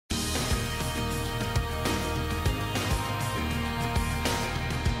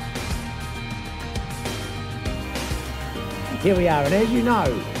Here we are, and as you know,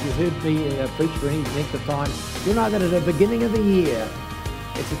 if you've heard me preach for any length of time, you'll know that at the beginning of the year,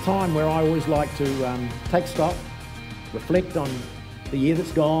 it's a time where I always like to take stock, reflect on the year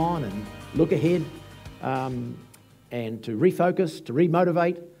that's gone and look ahead, and to refocus, to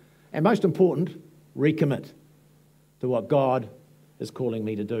remotivate, and most important, recommit to what God is calling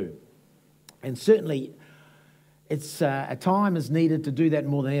me to do. And certainly, it's a time is needed to do that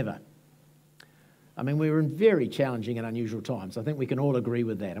more than ever. I mean, we're in very challenging and unusual times. I think we can all agree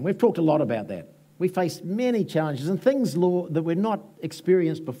with that. And we've talked a lot about that. We face many challenges and things, Lord, that we've not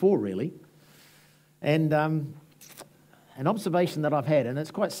experienced before, really. And an observation that I've had, and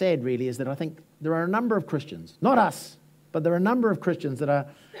it's quite sad, really, is that I think there are a number of Christians, not us, but there are a number of Christians that are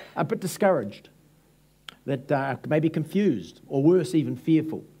a bit discouraged, that are maybe confused, or worse, even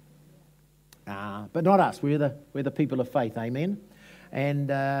fearful. But not us. We're the people of faith, amen?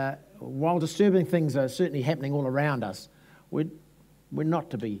 And while disturbing things are certainly happening all around us, we're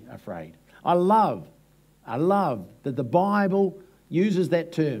not to be afraid. I love that the Bible uses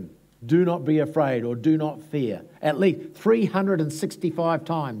that term, do not be afraid or do not fear. At least 365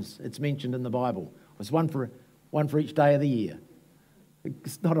 times it's mentioned in the Bible. It's one for each day of the year.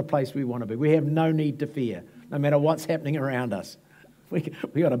 It's not a place we want to be. We have no need to fear, no matter what's happening around us. We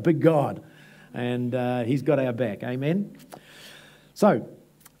got a big God, and He's got our back. Amen? So,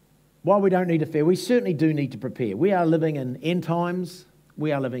 while we don't need to fear, we certainly do need to prepare. We are living in end times.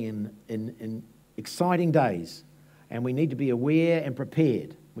 We are living in exciting days, and we need to be aware and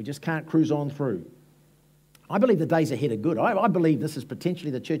prepared. We just can't cruise on through. I believe the days ahead are good. I believe this is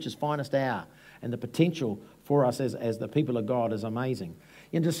potentially the church's finest hour, and the potential for us as the people of God is amazing.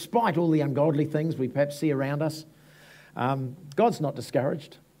 And despite all the ungodly things we perhaps see around us, God's not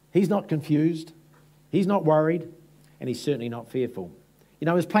discouraged. He's not confused. He's not worried, and He's certainly not fearful. You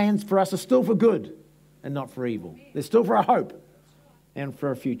know, His plans for us are still for good and not for evil. They're still for a hope and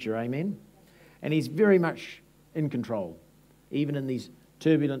for a future, amen? And He's very much in control, even in these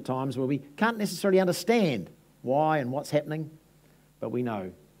turbulent times where we can't necessarily understand why and what's happening, but we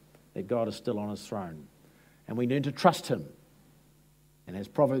know that God is still on His throne, and we need to trust Him. And as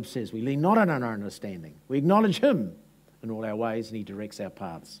Proverbs says, we lean not on our understanding. We acknowledge Him in all our ways, and He directs our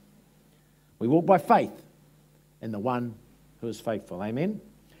paths. We walk by faith in the one who is faithful. Amen?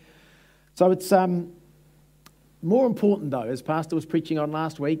 So it's more important, though, as Pastor was preaching on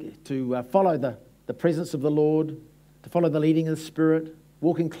last week, to follow the presence of the Lord, to follow the leading of the Spirit,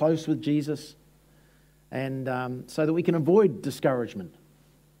 walking close with Jesus, and so that we can avoid discouragement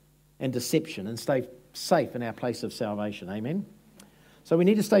and deception and stay safe in our place of salvation. Amen? So we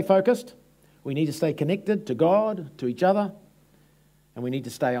need to stay focused. We need to stay connected to God, to each other, and we need to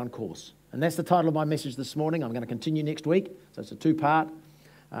stay on course. And that's the title of my message this morning. I'm going to continue next week. So it's a two-part,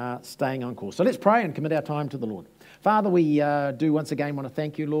 staying on course. So let's pray and commit our time to the Lord. Father, we do once again want to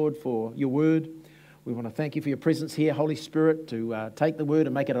thank you, Lord, for your word. We want to thank you for your presence here, Holy Spirit, to take the word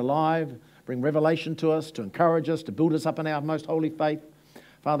and make it alive, bring revelation to us, to encourage us, to build us up in our most holy faith.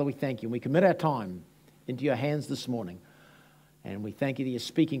 Father, we thank you. We commit our time into your hands this morning. And we thank you that you're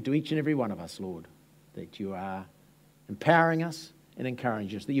speaking to each and every one of us, Lord, that you are empowering us and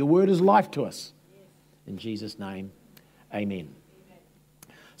encouraging us, that your word is life to us. In Jesus' name, amen.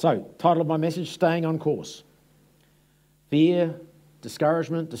 So, title of my message, Staying on Course. Fear,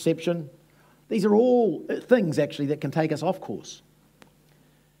 discouragement, deception, these are all things actually that can take us off course.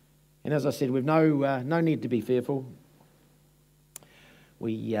 And as I said, we've no need to be fearful.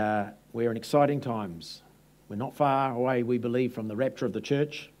 We're in exciting times. We're not far away, we believe, from the rapture of the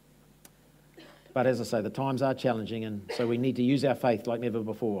church. But as I say, the times are challenging, and so we need to use our faith like never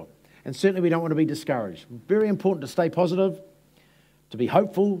before. And certainly we don't want to be discouraged. Very important to stay positive, to be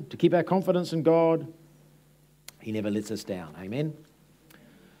hopeful, to keep our confidence in God. He never lets us down. Amen?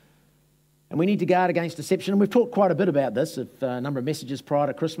 And we need to guard against deception. And we've talked quite a bit about this, a number of messages prior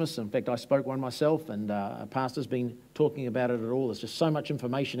to Christmas. In fact, I spoke one myself, and a pastor's been talking about it at all. There's just so much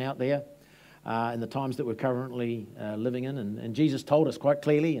information out there in the times that we're currently living in. And Jesus told us quite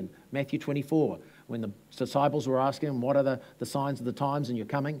clearly in Matthew 24, when the disciples were asking him, what are the signs of the times and you're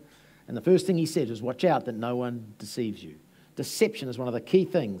coming? And the first thing he said was, watch out that no one deceives you. Deception is one of the key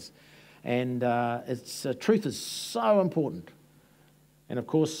things. And truth is so important. And of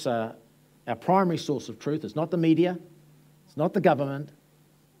course, our primary source of truth is not the media, it's not the government,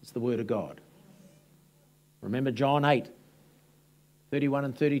 it's the Word of God. Remember John 8, 31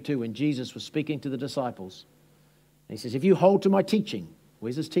 and 32, when Jesus was speaking to the disciples. He says, if you hold to my teaching,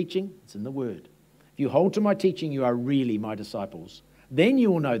 where's his teaching? It's in the Word. If you hold to my teaching, you are really my disciples. Then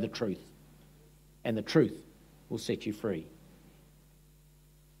you will know the truth, and the truth will set you free.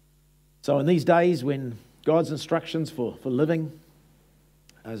 So in these days when God's instructions for living.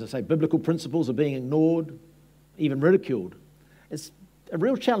 As I say, biblical principles are being ignored, even ridiculed. It's a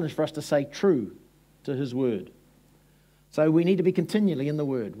real challenge for us to stay true to His Word. So we need to be continually in the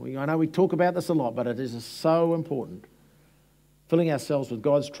Word. I know we talk about this a lot, but it is so important. Filling ourselves with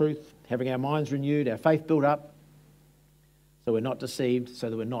God's truth, having our minds renewed, our faith built up, so we're not deceived, so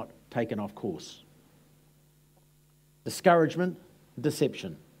that we're not taken off course. Discouragement,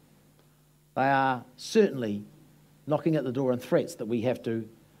 deception. They are certainly knocking at the door and threats that we have to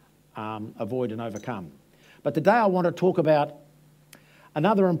avoid and overcome. But today I want to talk about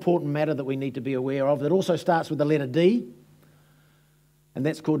another important matter that we need to be aware of that also starts with the letter D, and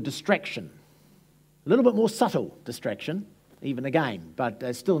that's called distraction. A little bit more subtle distraction, even again, but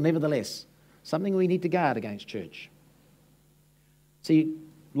still nevertheless something we need to guard against, church. See,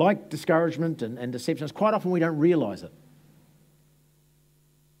 like discouragement and deception, quite often we don't realise it.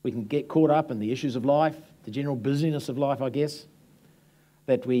 We can get caught up in the issues of life, the general busyness of life, I guess,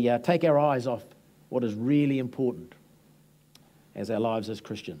 that we take our eyes off what is really important as our lives as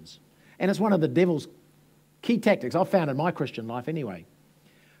Christians. And it's one of the devil's key tactics, I've found in my Christian life anyway,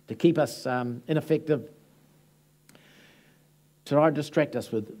 to keep us ineffective, to try to distract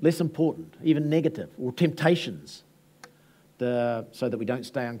us with less important, even negative, or temptations, so that we don't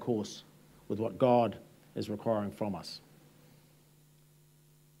stay on course with what God is requiring from us.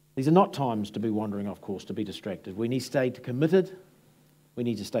 These are not times to be wandering off course, to be distracted. We need to stay committed, we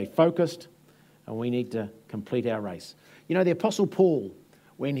need to stay focused, and we need to complete our race. You know, the Apostle Paul,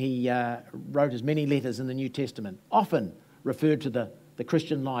 when he wrote his many letters in the New Testament, often referred to the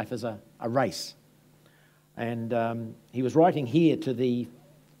Christian life as a race. And he was writing here to the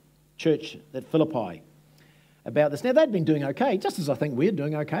church at Philippi about this. Now, they'd been doing okay, just as I think we're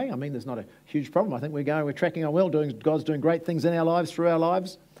doing okay. I mean, there's not a huge problem. I think we're tracking on well, God's doing great things in our lives, through our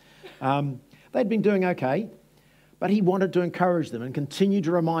lives. They'd been doing okay, but he wanted to encourage them and continue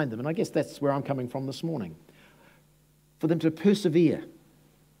to remind them, and I guess that's where I'm coming from this morning, for them to persevere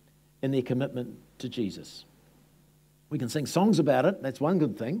in their commitment to Jesus. We can sing songs about it, that's one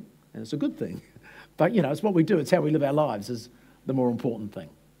good thing, and it's a good thing. But, you know, it's what we do, it's how we live our lives is the more important thing.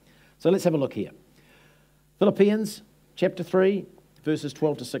 So let's have a look here. Philippians chapter 3, verses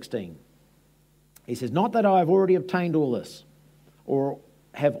 12 to 16. He says, "Not that I have already obtained all this, or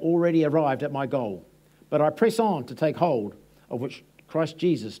have already arrived at my goal, but I press on to take hold of which Christ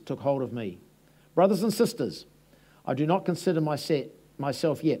Jesus took hold of me. Brothers and sisters, I do not consider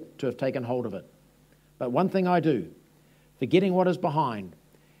myself yet to have taken hold of it. But one thing I do, forgetting what is behind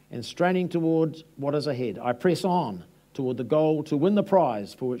and straining towards what is ahead, I press on toward the goal to win the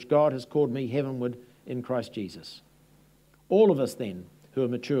prize for which God has called me heavenward in Christ Jesus. All of us then, who are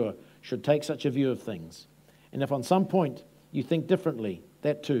mature, should take such a view of things. And if on some point you think differently,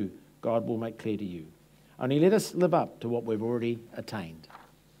 that too God will make clear to you. Only let us live up to what we've already attained."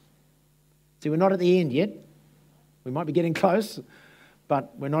 See, we're not at the end yet. We might be getting close,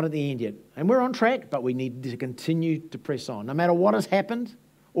 but we're not at the end yet. And we're on track, but we need to continue to press on. No matter what has happened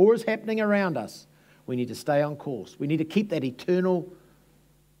or is happening around us, we need to stay on course. We need to keep that eternal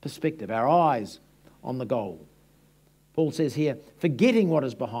perspective, our eyes on the goal. Paul says here, forgetting what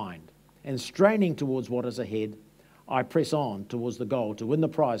is behind and straining towards what is ahead, I press on towards the goal to win the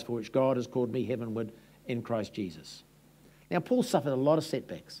prize for which God has called me heavenward in Christ Jesus. Now, Paul suffered a lot of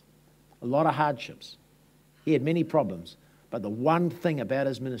setbacks, a lot of hardships. He had many problems, but the one thing about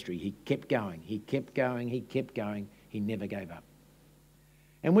his ministry, he kept going, he kept going, he kept going, he never gave up.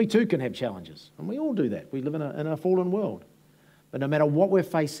 And we too can have challenges, and we all do that. We live in a fallen world. But no matter what we're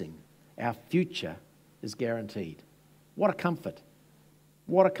facing, our future is guaranteed. What a comfort.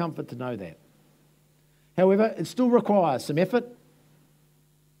 What a comfort to know that. However, it still requires some effort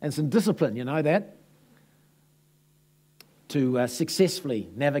and some discipline, you know that, to successfully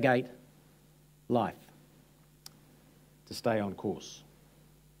navigate life, to stay on course.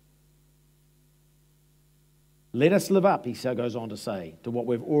 Let us live up, he goes on to say, to what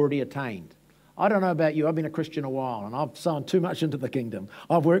we've already attained. I don't know about you, I've been a Christian a while and I've sown too much into the kingdom.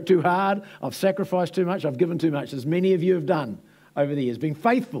 I've worked too hard, I've sacrificed too much, I've given too much, as many of you have done over the years, being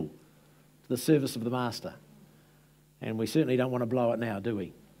faithful to the service of the Master. And we certainly don't want to blow it now, do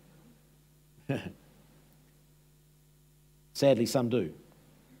we? Sadly, some do.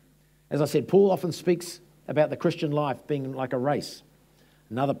 As I said, Paul often speaks about the Christian life being like a race.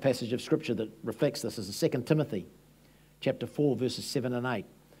 Another passage of Scripture that reflects this is 2 Timothy chapter 4, verses 7 and 8,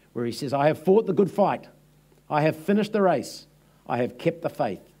 where he says, I have fought the good fight. I have finished the race. I have kept the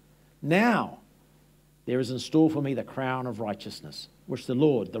faith. Now there is in store for me the crown of righteousness, which the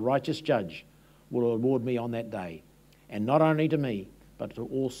Lord, the righteous judge, will award me on that day. And not only to me, but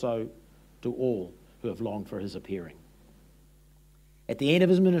also to all who have longed for his appearing. At the end of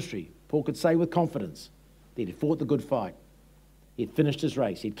his ministry, Paul could say with confidence that he'd fought the good fight, he'd finished his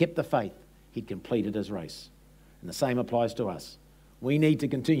race, he'd kept the faith, he'd completed his race. And the same applies to us. We need to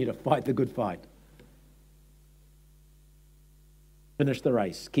continue to fight the good fight. Finish the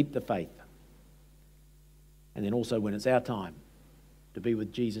race, keep the faith. And then also when it's our time to be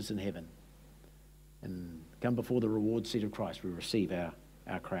with Jesus in heaven and come before the reward seat of Christ, we receive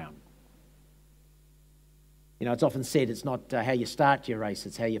our crown. You know, it's often said it's not how you start your race,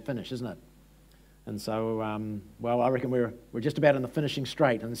 it's how you finish, isn't it? And so, I reckon we're just about in the finishing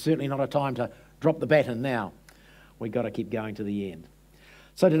straight, and it's certainly not a time to drop the baton now. We've got to keep going to the end.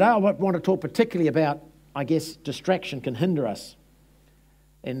 So today I want to talk particularly about, I guess, distraction can hinder us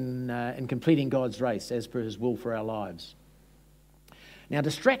in completing God's race as per his will for our lives. Now,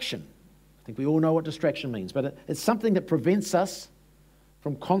 distraction, I think we all know what distraction means, but it's something that prevents us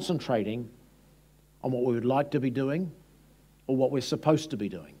from concentrating on what we would like to be doing or what we're supposed to be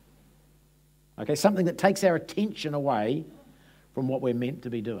doing. Okay, something that takes our attention away from what we're meant to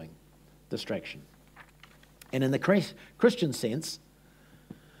be doing. Distraction. And in the Christian sense,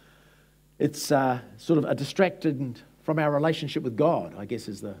 it's sort of a distracted from our relationship with God, I guess,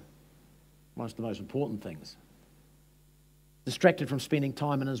 is one of the most important things. Distracted from spending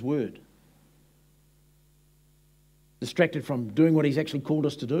time in his word. Distracted from doing what he's actually called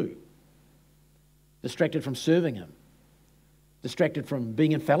us to do. Distracted from serving him. Distracted from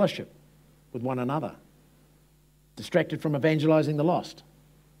being in fellowship with one another. Distracted from evangelizing the lost.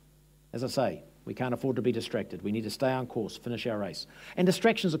 As I say, we can't afford to be distracted. We need to stay on course, finish our race. And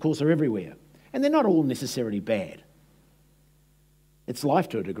distractions, of course, are everywhere. And they're not all necessarily bad. It's life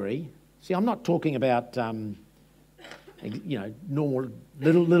to a degree. See, I'm not talking about, normal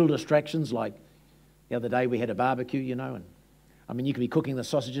little distractions like the other day we had a barbecue, and I mean, you could be cooking the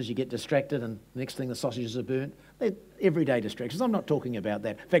sausages, you get distracted, and the next thing the sausages are burnt. They're everyday distractions. I'm not talking about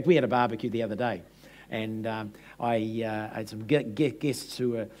that. In fact, we had a barbecue the other day, and I had some guests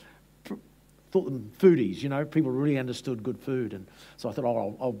who thought them foodies, people really understood good food. And so I thought,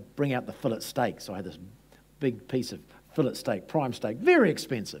 I'll bring out the fillet steak. So I had this big piece of fillet steak, prime steak, very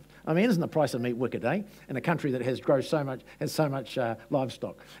expensive. I mean, isn't the price of meat wicked, eh? In a country that has so much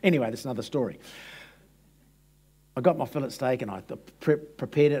livestock. Anyway, that's another story. I got my fillet steak and I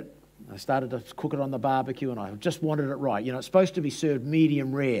prepared it. I started to cook it on the barbecue and I just wanted it right. It's supposed to be served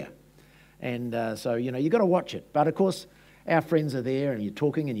medium rare. And so, you've got to watch it. But of course, our friends are there and you're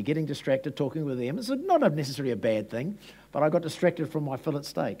talking and you're getting distracted talking with them. It's not necessarily a bad thing, but I got distracted from my fillet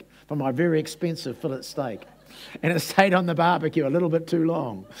steak, from my very expensive fillet steak. And it stayed on the barbecue a little bit too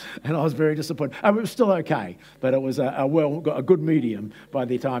long, and I was very disappointed. It was still okay, but it was a good medium by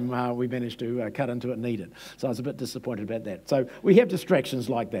the time we managed to cut into it and eat it. So I was a bit disappointed about that. So we have distractions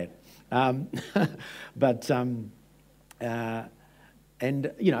like that,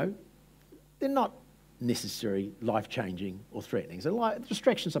 they're not necessarily life-changing or threatening. So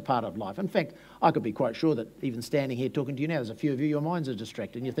distractions are part of life. In fact, I could be quite sure that even standing here talking to you now, there's a few of you, your minds are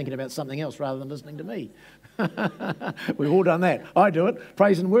distracted and you're thinking about something else rather than listening to me. We've all done that. I do it.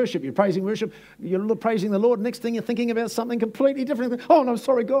 Praise and worship. You're praising worship. You're praising the Lord. Next thing you're thinking about something completely different. Oh, no,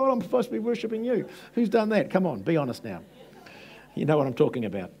 sorry, God, I'm supposed to be worshiping you. Who's done that? Come on, be honest now. You know what I'm talking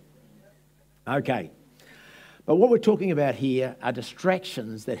about. Okay. But what we're talking about here are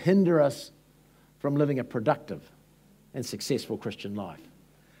distractions that hinder us from living a productive and successful Christian life.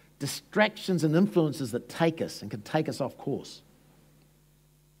 Distractions and influences that take us and can take us off course,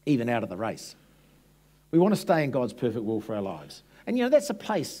 even out of the race. We want to stay in God's perfect will for our lives. And that's a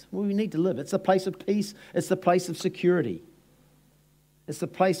place where we need to live. It's the place of peace. It's the place of security. It's the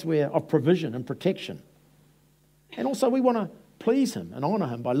place of provision and protection. And also we want to please him and honour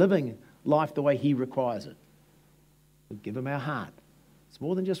him by living life the way he requires it. We give him our heart. It's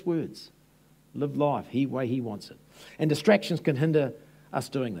more than just words. Live life the way he wants it. And distractions can hinder us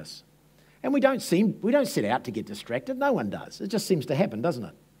doing this. And we don't set out to get distracted. No one does. It just seems to happen, doesn't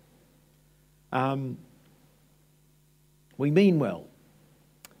it? We mean well,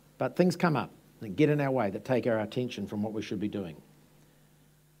 but things come up that get in our way, that take our attention from what we should be doing.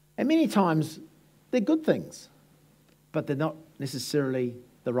 And many times they're good things, but they're not necessarily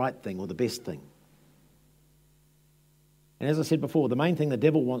the right thing or the best thing. And as I said before, the main thing the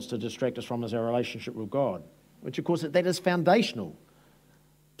devil wants to distract us from is our relationship with God, which of course that is foundational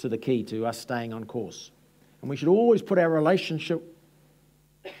to the key to us staying on course. And we should always put our relationship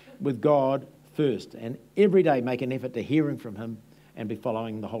with God first and every day make an effort to hearing from him and be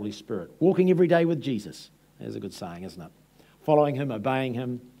following the Holy Spirit. Walking every day with Jesus. There's a good saying, isn't it? Following him, obeying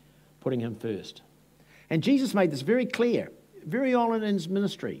him, putting him first. And Jesus made this very clear, very early in his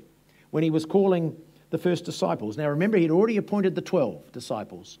ministry, when he was calling the first disciples. Now remember, he'd already appointed the 12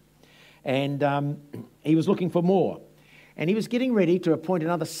 disciples, and he was looking for more. And he was getting ready to appoint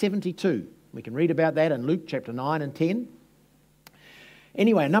another 72. We can read about that in Luke chapter 9 and 10.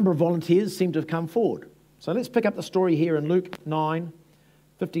 Anyway, a number of volunteers seem to have come forward. So let's pick up the story here in Luke 9,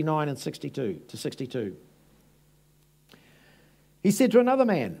 59 and 62 to 62. He said to another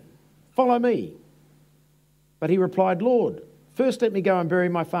man, "Follow me." But he replied, "Lord, first let me go and bury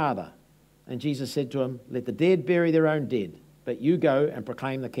my father." And Jesus said to him, "Let the dead bury their own dead, but you go and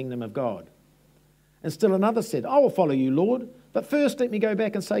proclaim the kingdom of God." And still another said, "I will follow you, Lord, but first let me go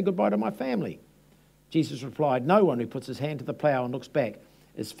back and say goodbye to my family." Jesus replied, "No one who puts his hand to the plough and looks back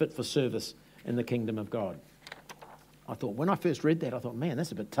is fit for service in the kingdom of God." I thought, when I first read that, I thought, man,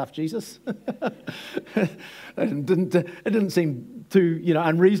 that's a bit tough, Jesus. It didn't seem too,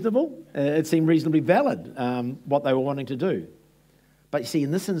 unreasonable. It seemed reasonably valid, what they were wanting to do. But you see,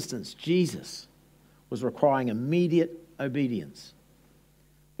 in this instance, Jesus was requiring immediate obedience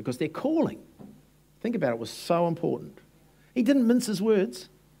because their calling, think about it, was so important. He didn't mince his words.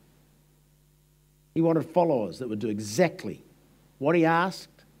 He wanted followers that would do exactly what he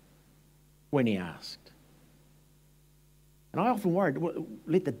asked, when he asked. And I often worried,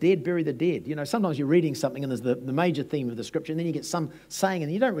 let the dead bury the dead. Sometimes you're reading something and there's the major theme of the scripture, and then you get some saying and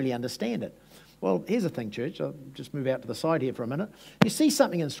you don't really understand it. Well, here's the thing, church. I'll just move out to the side here for a minute. You see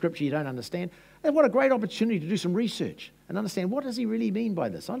something in scripture you don't understand, and what a great opportunity to do some research and understand, what does he really mean by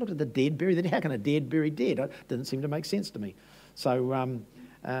this? I looked at the dead bury the dead. How can a dead bury dead? It didn't seem to make sense to me. So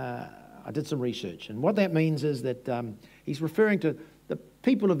I did some research, and what that means is that he's referring to the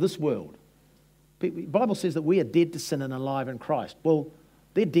people of this world. The Bible says that we are dead to sin and alive in Christ. Well,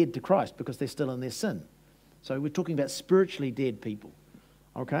 they're dead to Christ because they're still in their sin. So we're talking about spiritually dead people,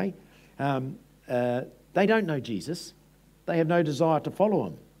 okay? They don't know Jesus. They have no desire to follow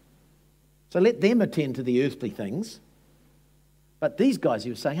him. So let them attend to the earthly things. But these guys,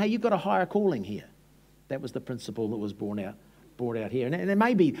 he was saying, hey, you've got a higher calling here. That was the principle that was brought out here. And it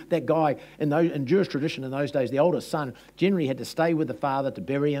may be that guy, in Jewish tradition in those days, the oldest son generally had to stay with the father to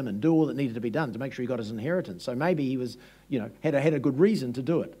bury him and do all that needed to be done to make sure he got his inheritance. So maybe he was, had a good reason to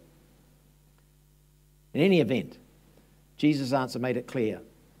do it. In any event, Jesus' answer made it clear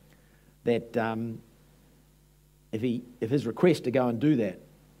that if his request to go and do that,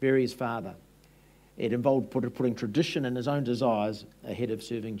 bury his father, it involved putting tradition and his own desires ahead of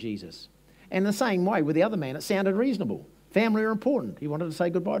serving Jesus. And the same way with the other man, it sounded reasonable. Family are important. He wanted to say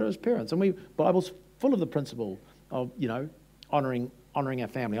goodbye to his parents. And Bible's full of the principle of, honouring our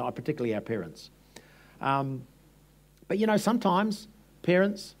family, particularly our parents. But, sometimes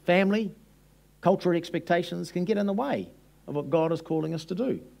parents, family, cultural expectations can get in the way of what God is calling us to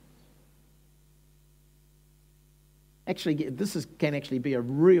do. Actually, can actually be a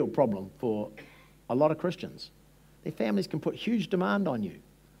real problem for a lot of Christians. Their families can put huge demand on you.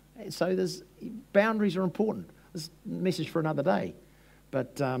 So boundaries are important. This is a message for another day.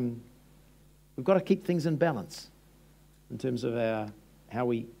 But we've got to keep things in balance in terms of how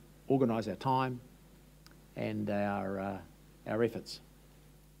we organise our time and our efforts.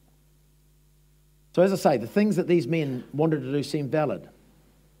 So as I say, the things that these men wanted to do seemed valid,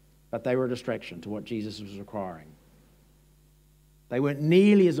 but they were a distraction to what Jesus was requiring. They weren't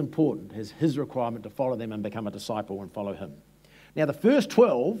nearly as important as his requirement to follow them and become a disciple and follow him. Now, the first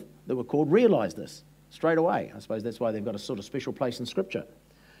 12 that were called realised this straight away. I suppose that's why they've got a sort of special place in Scripture.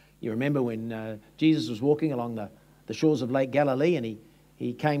 You remember when Jesus was walking along the shores of Lake Galilee, and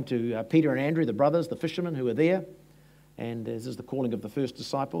he came to Peter and Andrew, the brothers, the fishermen who were there, and this is the calling of the first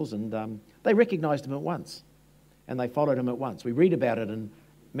disciples, and they recognised him at once, and they followed him at once. We read about it in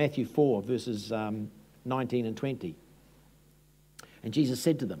Matthew 4, verses 19 and 20. And Jesus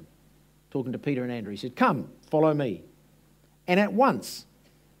said to them, talking to Peter and Andrew, he said, "Come, follow me." And at once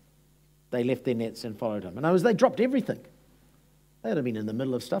they left their nets and followed him. And as they dropped everything. They'd have been in the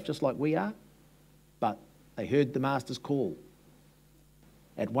middle of stuff just like we are, but they heard the master's call.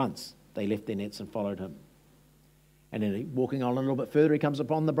 At once they left their nets and followed him. And then walking on a little bit further, he comes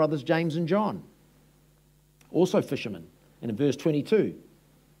upon the brothers James and John, also fishermen. And in verse 22,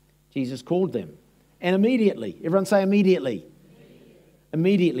 Jesus called them. And immediately, everyone say immediately.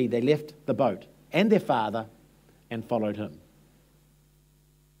 Immediately they left the boat and their father and followed him.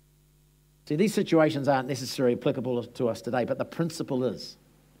 See, these situations aren't necessarily applicable to us today, but the principle is.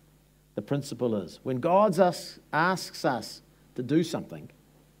 The principle is, when God asks us to do something,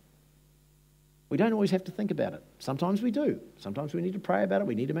 we don't always have to think about it. Sometimes we do. Sometimes we need to pray about it.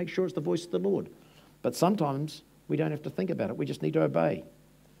 We need to make sure it's the voice of the Lord. But sometimes we don't have to think about it. We just need to obey.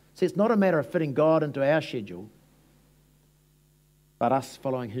 See, it's not a matter of fitting God into our schedule, but us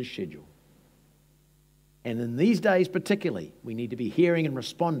following his schedule. And in these days particularly, we need to be hearing and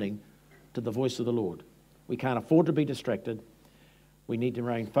responding to the voice of the Lord. We can't afford to be distracted. We need to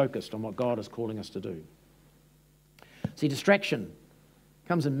remain focused on what God is calling us to do. See, distraction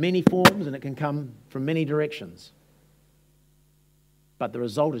comes in many forms and it can come from many directions. But the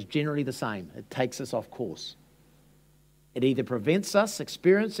result is generally the same. It takes us off course. It either prevents us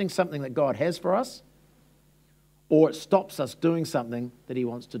experiencing something that God has for us, or it stops us doing something that He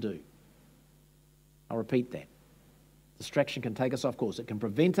wants to do. I'll repeat that. Distraction can take us off course. It can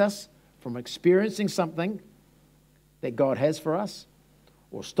prevent us from experiencing something that God has for us,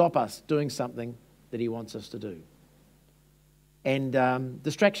 or stop us doing something that He wants us to do. And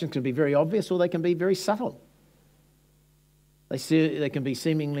distractions can be very obvious, or they can be very subtle. They can be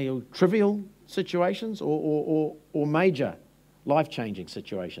seemingly trivial situations or major life-changing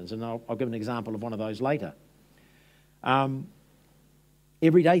situations. And I'll give an example of one of those later.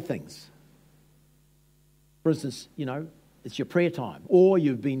 Everyday things. For instance, it's your prayer time, or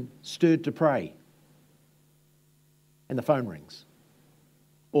you've been stirred to pray and the phone rings.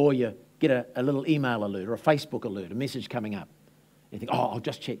 Or you get a little email alert or a Facebook alert, a message coming up. And you think, I'll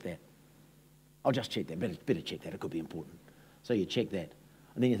just check that. Better check that. It could be important. So you check that.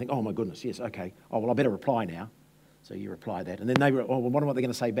 And then you think, oh my goodness, yes, okay. Oh, well, I better reply now. So you reply that. And then they wonder what they're going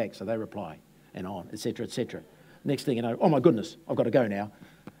to say back. So they reply and on, etc., etc. Next thing you know, oh my goodness, I've got to go now.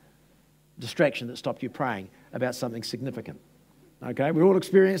 Distraction that stopped you praying about something significant. Okay, we all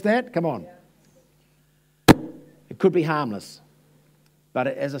experienced that? Come on. It could be harmless. But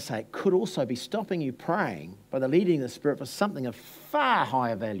as I say, it could also be stopping you praying by the leading of the Spirit for something of far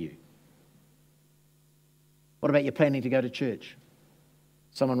higher value. What about you planning to go to church?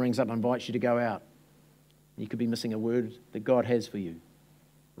 Someone rings up and invites you to go out. You could be missing a word that God has for you.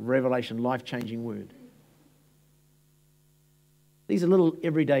 A revelation, life-changing word. These are little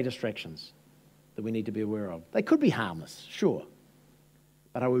everyday distractions that we need to be aware of. They could be harmless, sure.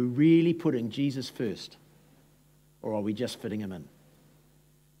 But are we really putting Jesus first? Or are we just fitting Him in?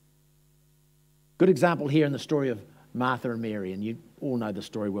 Good example here in the story of Martha and Mary, and you all know the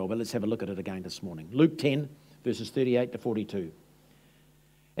story well, but let's have a look at it again this morning. Luke 10, verses 38 to 42.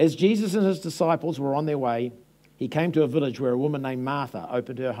 As Jesus and His disciples were on their way, He came to a village where a woman named Martha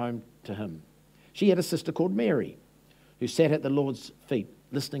opened her home to Him. She had a sister called Mary, who sat at the Lord's feet,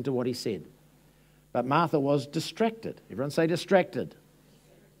 listening to what He said. But Martha was distracted. Everyone say distracted.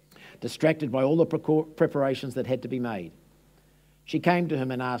 Distracted by all the preparations that had to be made. She came to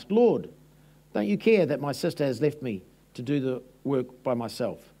Him and asked, Lord, don't you care that my sister has left me to do the work by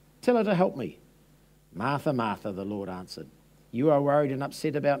myself? Tell her to help me. Martha, Martha, the Lord answered, you are worried and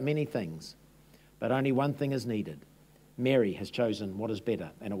upset about many things, but only one thing is needed. Mary has chosen what is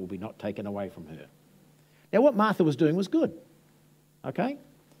better, and it will be not taken away from her. Now, what Martha was doing was good, okay?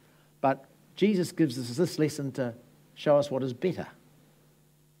 But Jesus gives us this lesson to show us what is better.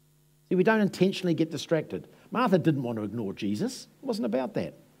 See, we don't intentionally get distracted. Martha didn't want to ignore Jesus. It wasn't about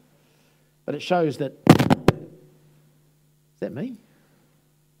that. But it shows that... Is that me?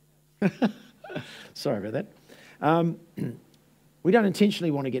 Sorry about that. We don't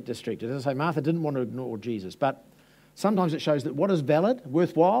intentionally want to get distracted. As I say, Martha didn't want to ignore Jesus. But sometimes it shows that what is valid,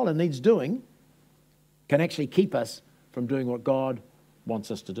 worthwhile, and needs doing can actually keep us from doing what God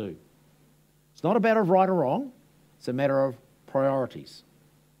wants us to do. It's not a matter of right or wrong. It's a matter of priorities.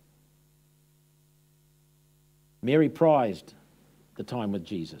 Mary prized the time with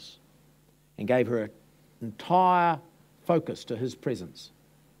Jesus and gave her entire focus to His presence.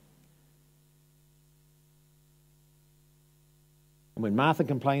 And when Martha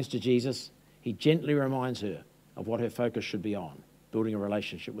complains to Jesus, He gently reminds her of what her focus should be on, building a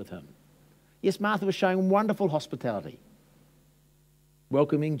relationship with Him. Yes, Martha was showing wonderful hospitality,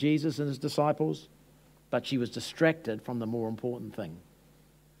 welcoming Jesus and His disciples, but she was distracted from the more important thing.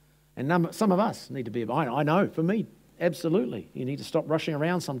 And some of us need to be, I know, for me, absolutely. You need to stop rushing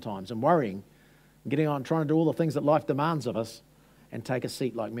around sometimes and worrying, and getting on, trying to do all the things that life demands of us, and take a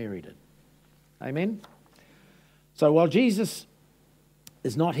seat like Mary did. Amen? So while Jesus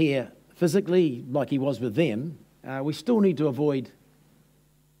is not here physically like He was with them, we still need to avoid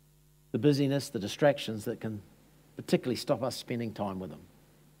the busyness, the distractions that can particularly stop us spending time with Him.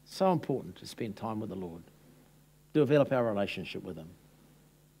 So important to spend time with the Lord, to develop our relationship with Him.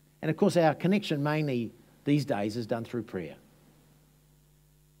 And of course, our connection mainly these days is done through prayer.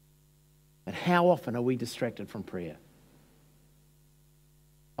 And how often are we distracted from prayer?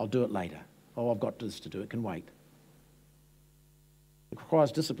 I'll do it later. Oh, I've got this to do. It can wait. It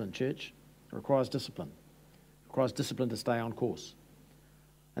requires discipline, church. It requires discipline. It requires discipline to stay on course.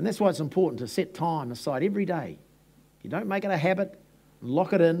 And that's why it's important to set time aside every day. You don't make it a habit,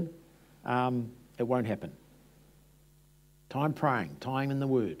 lock it in. it won't happen. Time praying, time in the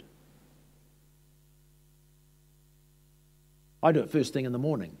Word. I do it first thing in the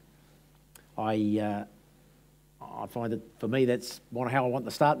morning. I find that for me that's how I want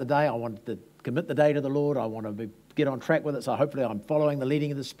to start the day. I want to commit the day to the Lord. I want to get on track with it, so hopefully I'm following the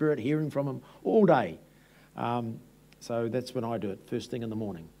leading of the Spirit, hearing from Him all day. So that's when I do it, first thing in the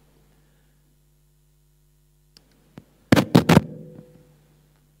morning.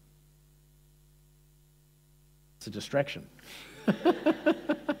 It's a distraction.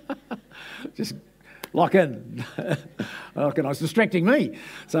 Just lock in. Okay, it's distracting me,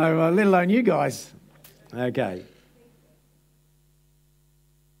 so let alone you guys. Okay.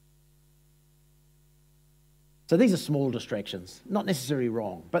 So these are small distractions, not necessarily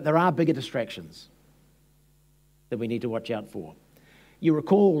wrong, but there are bigger distractions that we need to watch out for. You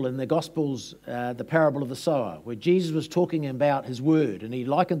recall in the Gospels the parable of the sower, where Jesus was talking about His word, and He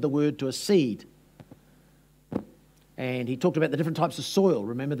likened the word to a seed. And He talked about the different types of soil,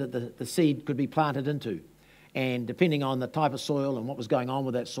 remember, that the seed could be planted into. And depending on the type of soil and what was going on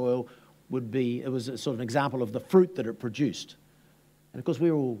with that soil, it was a sort of an example of the fruit that it produced. And of course,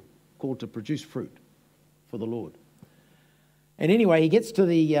 we're all called to produce fruit for the Lord. And anyway, He gets to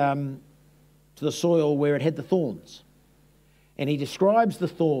the soil where it had the thorns. And He describes the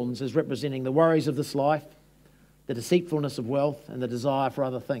thorns as representing the worries of this life, the deceitfulness of wealth, and the desire for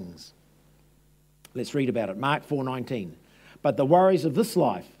other things. Let's read about it. Mark 4:19. But the worries of this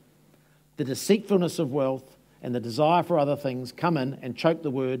life, the deceitfulness of wealth, and the desire for other things come in and choke the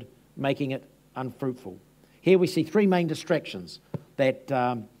word, making it unfruitful. Here we see three main distractions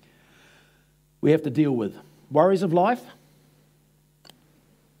that we have to deal with. Worries of life,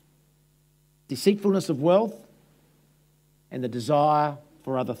 deceitfulness of wealth, and the desire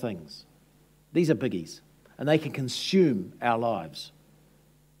for other things. These are biggies, and they can consume our lives.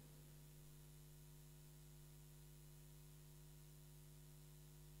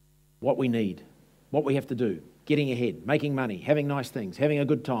 What we need, what we have to do, getting ahead, making money, having nice things, having a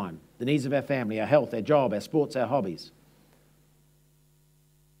good time, the needs of our family, our health, our job, our sports, our hobbies.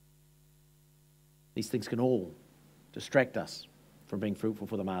 These things can all distract us from being fruitful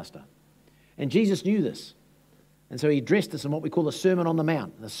for the Master. And Jesus knew this. And so He addressed this in what we call the Sermon on the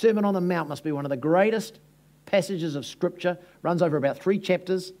Mount. The Sermon on the Mount must be one of the greatest passages of Scripture, runs over about 3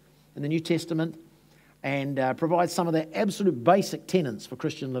 chapters in the New Testament, and provides some of the absolute basic tenets for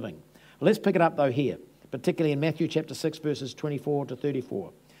Christian living. Well, let's pick it up, though, here, particularly in Matthew chapter 6, verses 24 to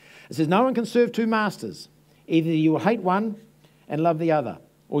 34. It says, "No one can serve 2 masters. Either you will hate one and love the other,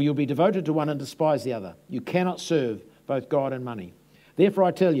 or you'll be devoted to one and despise the other. You cannot serve both God and money. Therefore,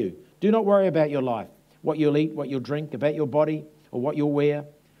 I tell you, do not worry about your life, what you'll eat, what you'll drink, about your body, or what you'll wear.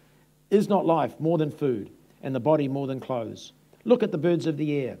 Is not life more than food, and the body more than clothes? Look at the birds of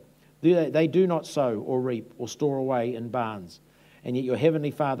the air. They do not sow or reap or store away in barns, and yet your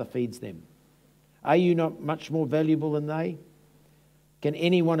heavenly Father feeds them. Are you not much more valuable than they? Can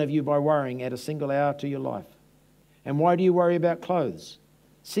any one of you, by worrying, add a single hour to your life? And why do you worry about clothes?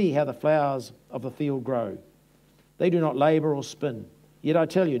 See how the flowers of the field grow. They do not labor or spin. Yet I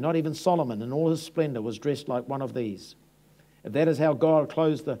tell you, not even Solomon in all his splendor was dressed like one of these. If that is how God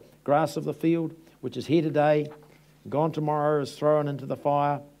clothes the grass of the field, which is here today, gone tomorrow, is thrown into the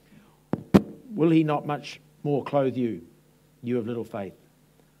fire, will He not much more clothe you, you of little faith?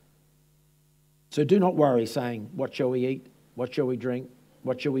 So do not worry, saying, what shall we eat? What shall we drink?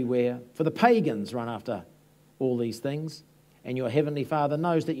 What shall we wear? For the pagans run after all these things, and your heavenly Father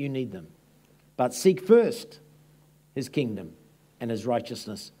knows that you need them. But seek first His kingdom and His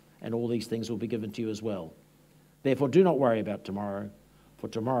righteousness, and all these things will be given to you as well. Therefore do not worry about tomorrow, for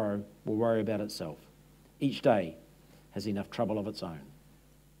tomorrow will worry about itself. Each day has enough trouble of its own."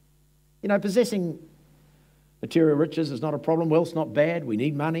 You know, possessing material riches is not a problem. Wealth's not bad. We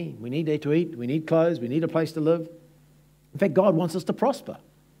need money. We need to eat. We need clothes. We need a place to live. In fact, God wants us to prosper.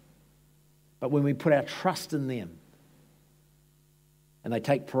 But when we put our trust in them and they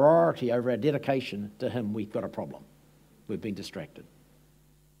take priority over our dedication to Him, we've got a problem. We've been distracted.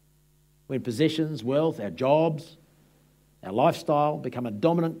 When possessions, wealth, our jobs, our lifestyle become a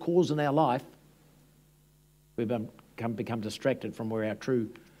dominant cause in our life, we become distracted from where our true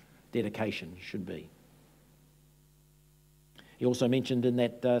dedication should be. He also mentioned in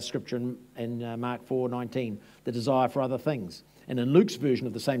that scripture in Mark 4:19 the desire for other things. And in Luke's version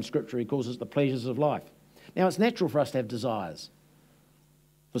of the same scripture, he calls it the pleasures of life. Now, it's natural for us to have desires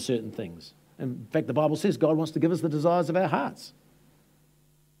for certain things. In fact, the Bible says God wants to give us the desires of our hearts.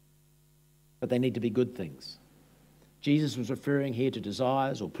 But they need to be good things. Jesus was referring here to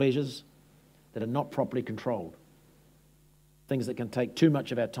desires or pleasures that are not properly controlled. Things that can take too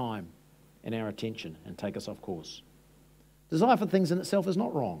much of our time and our attention and take us off course. Desire for things in itself is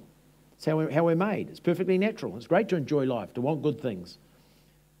not wrong. It's how we're made. It's perfectly natural. It's great to enjoy life, to want good things.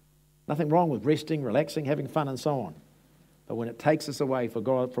 Nothing wrong with resting, relaxing, having fun, and so on. But when it takes us away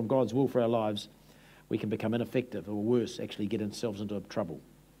from God's will for our lives, we can become ineffective, or worse, actually get ourselves into trouble.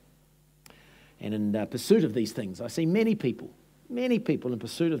 And in pursuit of these things, I see many people in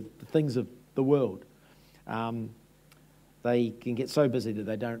pursuit of the things of the world. They can get so busy that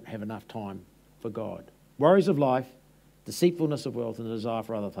they don't have enough time for God. Worries of life, deceitfulness of wealth, and the desire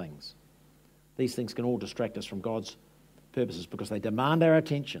for other things. These things can all distract us from God's purposes because they demand our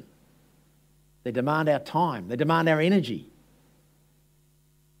attention. They demand our time. They demand our energy.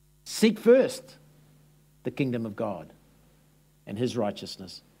 Seek first the kingdom of God and his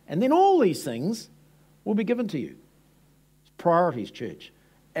righteousness. And then all these things will be given to you. It's priorities, church.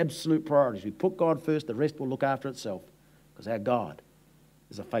 Absolute priorities. We put God first, the rest will look after itself. Because our God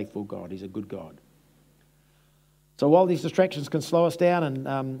is a faithful God. He's a good God. So while these distractions can slow us down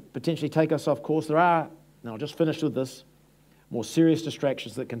and potentially take us off course, there are, and I'll just finish with this, more serious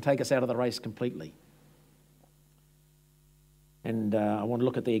distractions that can take us out of the race completely. And I want to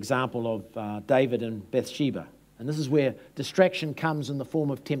look at the example of David and Bathsheba. And this is where distraction comes in the form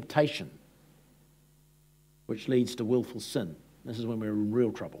of temptation, which leads to willful sin. This is when we're in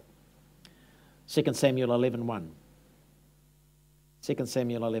real trouble. 2 Samuel 11:1. 2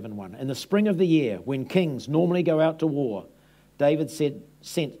 Samuel 11:1. In the spring of the year, when kings normally go out to war, David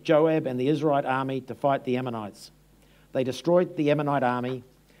sent Joab and the Israelite army to fight the Ammonites. They destroyed the Ammonite army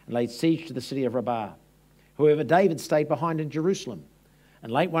and laid siege to the city of Rabbah. However, David stayed behind in Jerusalem.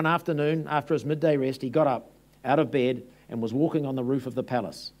 And late one afternoon, after his midday rest, he got up out of bed and was walking on the roof of the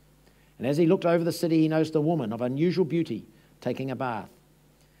palace. And as he looked over the city, he noticed a woman of unusual beauty taking a bath.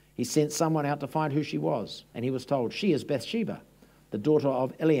 He sent someone out to find who she was, and he was told, "She is Bathsheba, the daughter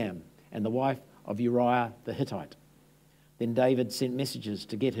of Eliam, and the wife of Uriah the Hittite." Then David sent messengers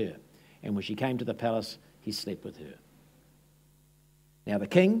to get her, and when she came to the palace, he slept with her. Now the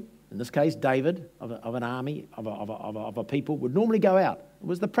king, in this case David, of an army, of a people, would normally go out. It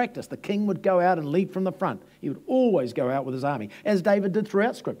was the practice. The king would go out and lead from the front. He would always go out with his army, as David did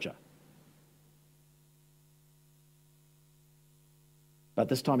throughout Scripture. But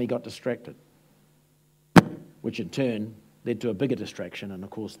this time he got distracted, which in turn led to a bigger distraction and, of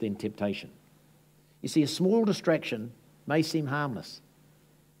course, then temptation. You see, a small distraction may seem harmless.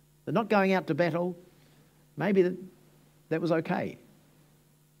 They're not going out to battle. Maybe that was okay.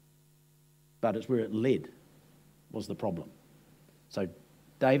 But it's where it led was the problem. So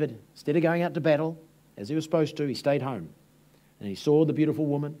David, instead of going out to battle, as he was supposed to, he stayed home. And he saw the beautiful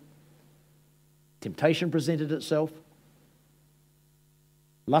woman. Temptation presented itself.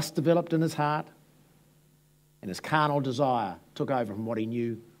 Lust developed in his heart. And his carnal desire took over from what he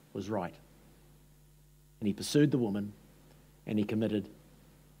knew was right. And he pursued the woman, and he committed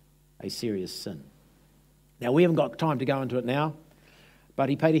a serious sin. Now, we haven't got time to go into it now, but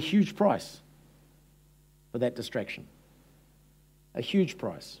he paid a huge price for that distraction. A huge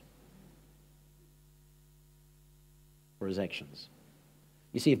price for his actions.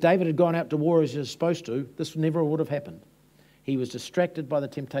 You see, if David had gone out to war as he was supposed to, this never would have happened. He was distracted by the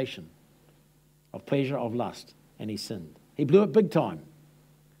temptation of pleasure, of lust, and he sinned. He blew it big time.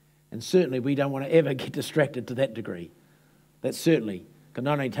 And certainly we don't want to ever get distracted to that degree. That certainly can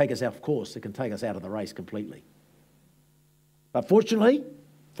not only take us off course, it can take us out of the race completely. But fortunately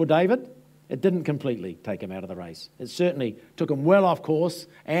for David, it didn't completely take him out of the race. It certainly took him well off course,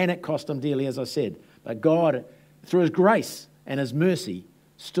 and it cost him dearly, as I said. But God, through his grace and his mercy,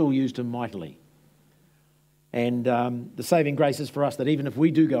 still used him mightily. And the saving grace is for us that even if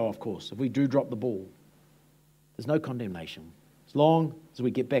we do go off course, if we do drop the ball, there's no condemnation, as long as we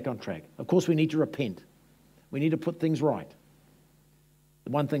get back on track. Of course, we need to repent. We need to put things right.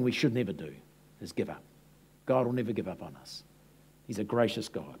 The one thing we should never do is give up. God will never give up on us. He's a gracious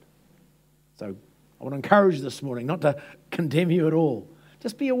God. So I want to encourage you this morning not to condemn you at all.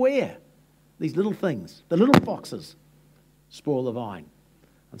 Just be aware. These little things, the little foxes, spoil the vine.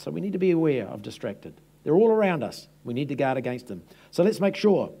 And so we need to be aware of distracted. They're all around us. We need to guard against them. So let's make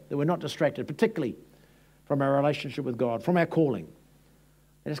sure that we're not distracted, particularly from our relationship with God, from our calling.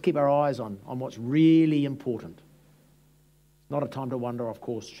 Let us keep our eyes on what's really important. It's not a time to wander off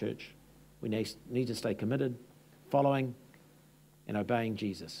course, church. We need to stay committed, following and obeying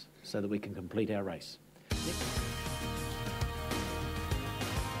Jesus so that we can complete our race.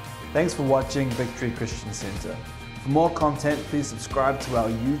 Thanks for watching Victory Christian Center. For more content, please subscribe to our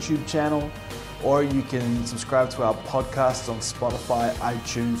YouTube channel, or you can subscribe to our podcasts on Spotify,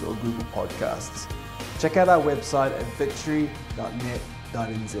 iTunes, or Google Podcasts. Check out our website at victory.net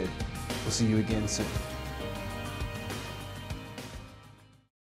We'll see you again soon.